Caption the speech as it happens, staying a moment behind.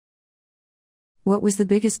What was the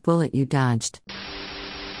biggest bullet you dodged?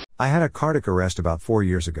 I had a cardiac arrest about 4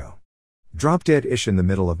 years ago. Dropped dead-ish in the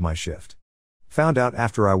middle of my shift. Found out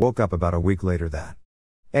after I woke up about a week later that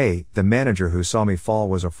A. The manager who saw me fall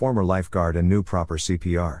was a former lifeguard and knew proper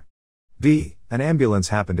CPR. B. An ambulance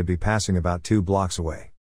happened to be passing about 2 blocks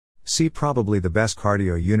away. C. Probably the best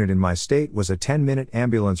cardio unit in my state was a 10-minute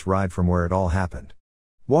ambulance ride from where it all happened.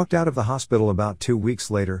 Walked out of the hospital about 2 weeks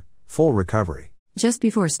later, full recovery. Just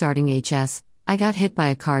before starting HS, I got hit by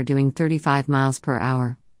a car doing 35 miles per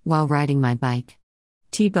hour while riding my bike.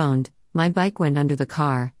 T-boned, my bike went under the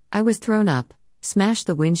car, I was thrown up, smashed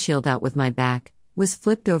the windshield out with my back, was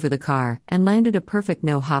flipped over the car, and landed a perfect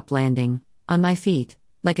no-hop landing, on my feet,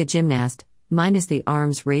 like a gymnast, minus the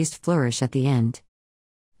arms raised flourish at the end.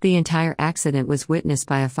 The entire accident was witnessed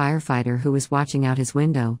by a firefighter who was watching out his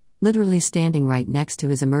window, literally standing right next to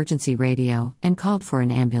his emergency radio, and called for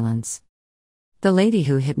an ambulance. The lady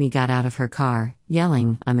who hit me got out of her car,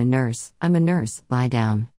 yelling, I'm a nurse, lie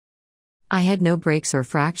down. I had no breaks or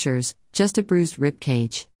fractures, just a bruised rib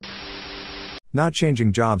cage. Not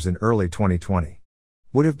changing jobs in early 2020.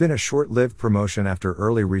 Would have been a short-lived promotion after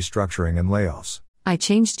early restructuring and layoffs. I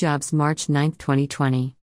changed jobs March 9,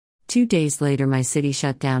 2020. 2 days later my city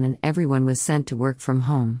shut down and everyone was sent to work from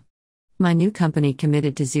home. My new company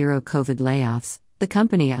committed to zero COVID layoffs. The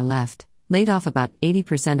company I left laid off about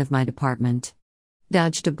 80% of my department.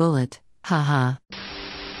 Dodged a bullet, haha.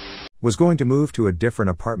 Was going to move to a different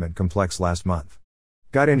apartment complex last month.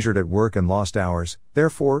 Got injured at work and lost hours,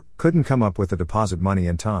 therefore, couldn't come up with the deposit money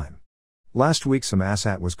in time. Last week some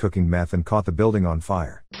asshat was cooking meth and caught the building on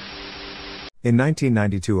fire. In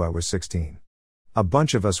 1992 I was 16. A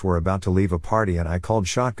bunch of us were about to leave a party and I called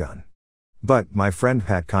shotgun. But, my friend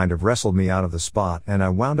Pat kind of wrestled me out of the spot and I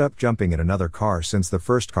wound up jumping in another car since the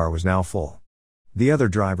first car was now full. The other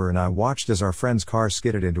driver and I watched as our friend's car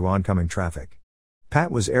skidded into oncoming traffic.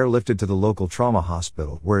 Pat was airlifted to the local trauma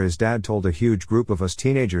hospital where his dad told a huge group of us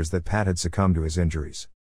teenagers that Pat had succumbed to his injuries.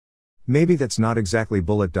 Maybe that's not exactly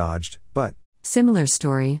bullet dodged, but... Similar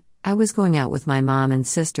story, I was going out with my mom and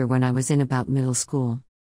sister when I was in about middle school.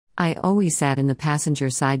 I always sat in the passenger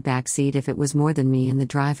side back seat if it was more than me and the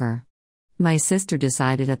driver. My sister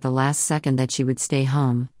decided at the last second that she would stay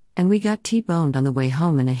home, and we got T-boned on the way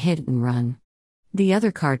home in a hit and run. The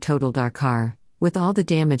other car totaled our car, with all the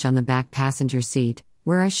damage on the back passenger seat,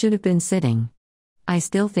 where I should have been sitting. I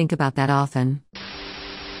still think about that often.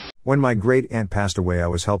 When my great-aunt passed away I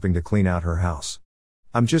was helping to clean out her house.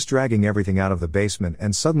 I'm just dragging everything out of the basement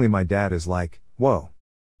and suddenly my dad is like, whoa.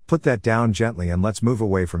 Put that down gently and let's move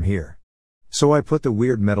away from here. So I put the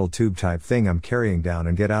weird metal tube type thing I'm carrying down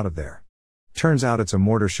and get out of there. Turns out it's a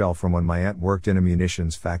mortar shell from when my aunt worked in a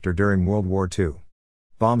munitions factory during World War II.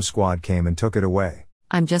 Bomb squad came and took it away.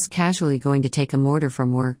 I'm just casually going to take a mortar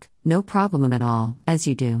from work, no problem at all, as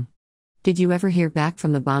you do. Did you ever hear back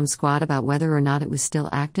from the bomb squad about whether or not it was still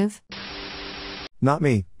active? Not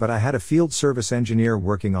me, but I had a field service engineer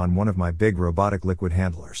working on one of my big robotic liquid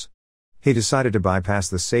handlers. He decided to bypass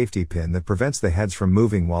the safety pin that prevents the heads from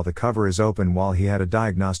moving while the cover is open while he had a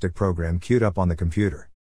diagnostic program queued up on the computer.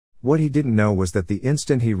 What he didn't know was that the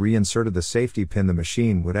instant he reinserted the safety pin the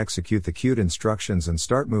machine would execute the queued instructions and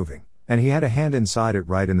start moving, and he had a hand inside it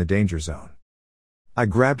right in the danger zone. I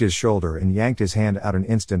grabbed his shoulder and yanked his hand out an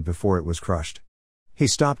instant before it was crushed. He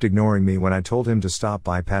stopped ignoring me when I told him to stop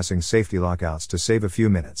bypassing safety lockouts to save a few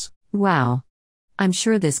minutes. Wow. I'm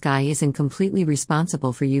sure this guy isn't completely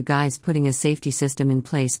responsible for you guys putting a safety system in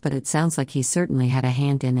place, but it sounds like he certainly had a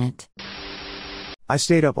hand in it. I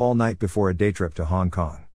stayed up all night before a day trip to Hong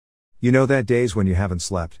Kong. You know that days when you haven't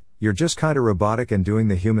slept, you're just kinda robotic and doing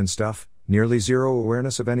the human stuff, nearly zero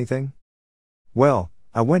awareness of anything? Well,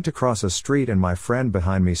 I went to cross a street and my friend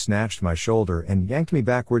behind me snatched my shoulder and yanked me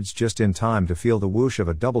backwards just in time to feel the whoosh of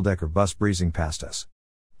a double-decker bus breezing past us.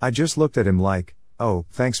 I just looked at him like, oh,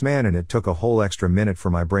 thanks man, and it took a whole extra minute for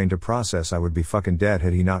my brain to process I would be fucking dead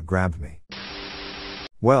had he not grabbed me.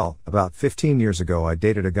 Well, about 15 years ago I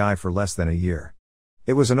dated a guy for less than a year.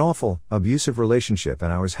 It was an awful, abusive relationship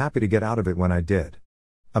and I was happy to get out of it when I did.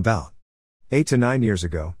 About 8 to 9 years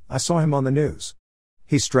ago, I saw him on the news.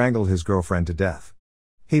 He strangled his girlfriend to death.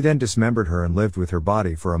 He then dismembered her and lived with her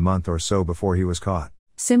body for a month or so before he was caught.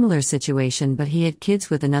 Similar situation, but he had kids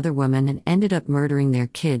with another woman and ended up murdering their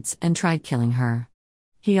kids and tried killing her.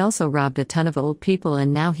 He also robbed a ton of old people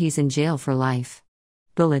and now he's in jail for life.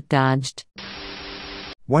 Bullet dodged.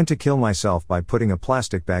 Went to kill myself by putting a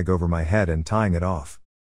plastic bag over my head and tying it off.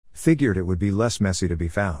 Figured it would be less messy to be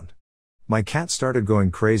found. My cat started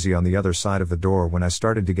going crazy on the other side of the door when I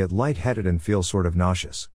started to get lightheaded and feel sort of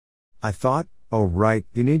nauseous. I thought, oh right,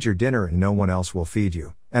 you need your dinner and no one else will feed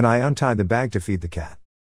you. and I untied the bag to feed the cat.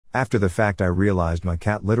 After the fact I realized my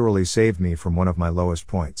cat literally saved me from one of my lowest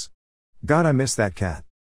points. God, I miss that cat.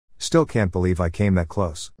 Still can't believe I came that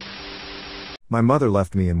close. My mother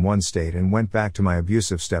left me in one state and went back to my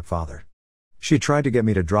abusive stepfather. She tried to get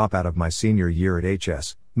me to drop out of my senior year at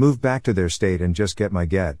HS, move back to their state and just get my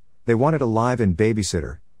get. They wanted a live-in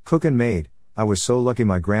babysitter, cook and maid. I was so lucky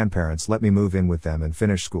my grandparents let me move in with them and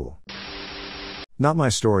finish school. Not my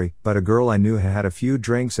story, but a girl I knew had had a few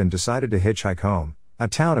drinks and decided to hitchhike home, a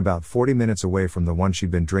town about 40 minutes away from the one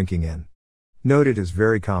she'd been drinking in. Note it is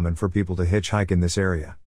very common for people to hitchhike in this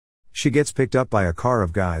area. She gets picked up by a car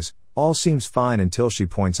of guys, all seems fine until she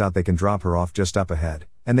points out they can drop her off just up ahead,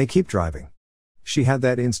 and they keep driving. She had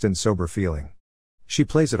that instant sober feeling. She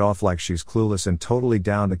plays it off like she's clueless and totally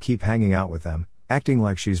down to keep hanging out with them, acting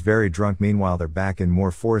like she's very drunk meanwhile they're back in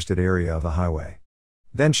more forested area of the highway.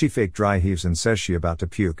 Then she fake dry heaves and says she about to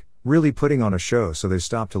puke, really putting on a show so they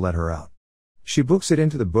stop to let her out. She books it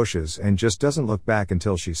into the bushes and just doesn't look back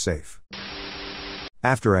until she's safe.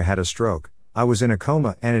 After I had a stroke, I was in a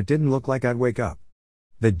coma and it didn't look like I'd wake up.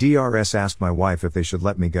 The DRS asked my wife if they should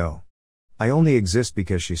let me go. I only exist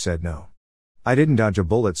because she said no. I didn't dodge a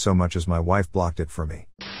bullet so much as my wife blocked it for me.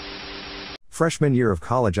 Freshman year of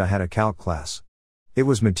college I had a calc class. It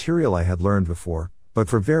was material I had learned before, but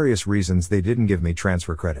for various reasons they didn't give me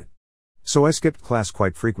transfer credit. So I skipped class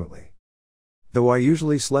quite frequently. Though I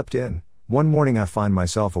usually slept in, one morning I find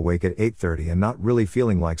myself awake at 8:30 and not really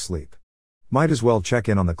feeling like sleep. Might as well check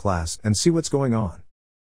in on the class and see what's going on.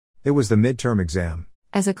 It was the midterm exam.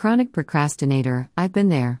 As a chronic procrastinator, I've been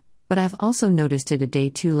there, but I've also noticed it a day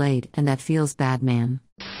too late and that feels bad, man.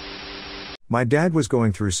 My dad was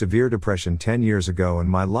going through severe depression 10 years ago and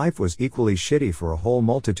my life was equally shitty for a whole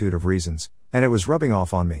multitude of reasons, and it was rubbing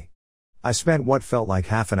off on me. I spent what felt like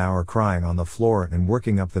half an hour crying on the floor and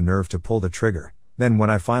working up the nerve to pull the trigger. Then when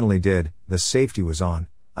I finally did, the safety was on,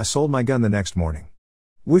 I sold my gun the next morning.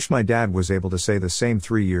 Wish my dad was able to say the same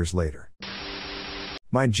 3 years later.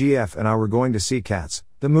 My GF and I were going to see Cats,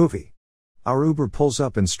 the movie. Our Uber pulls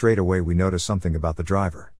up and straight away we notice something about the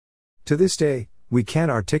driver. To this day, we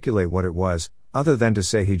can't articulate what it was, other than to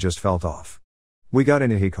say he just felt off. We got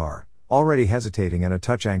into his car, already hesitating and a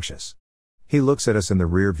touch anxious. He looks at us in the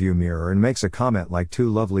rear view mirror and makes a comment like "two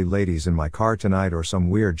lovely ladies in my car tonight" or some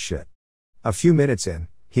weird shit. A few minutes in,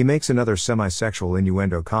 he makes another semi-sexual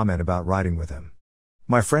innuendo comment about riding with him.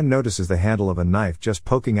 My friend notices the handle of a knife just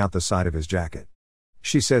poking out the side of his jacket.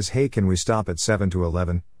 She says, "Hey, can we stop at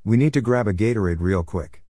 7-Eleven? We need to grab a Gatorade real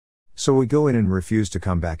quick." So we go in and refuse to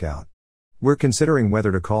come back out. We're considering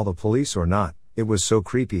whether to call the police or not. It was so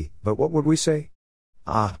creepy, but what would we say?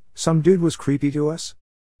 Some dude was creepy to us?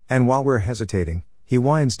 And while we're hesitating, he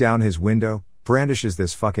winds down his window, brandishes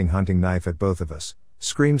this fucking hunting knife at both of us,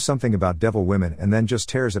 screams something about devil women and then just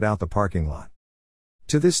tears it out the parking lot.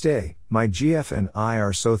 To this day, my GF and I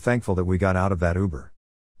are so thankful that we got out of that Uber.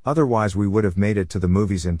 Otherwise we would have made it to the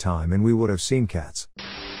movies in time and we would have seen Cats.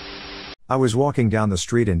 I was walking down the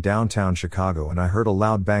street in downtown Chicago and I heard a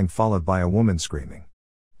loud bang followed by a woman screaming.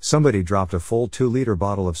 Somebody dropped a full 2-liter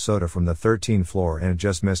bottle of soda from the 13th floor and it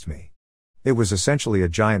just missed me. It was essentially a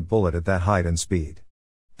giant bullet at that height and speed.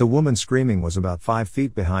 The woman screaming was about 5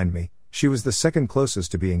 feet behind me. She was the second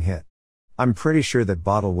closest to being hit. I'm pretty sure that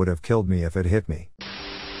bottle would have killed me if it hit me.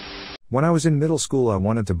 When I was in middle school I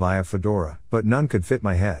wanted to buy a fedora, but none could fit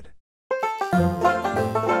my head.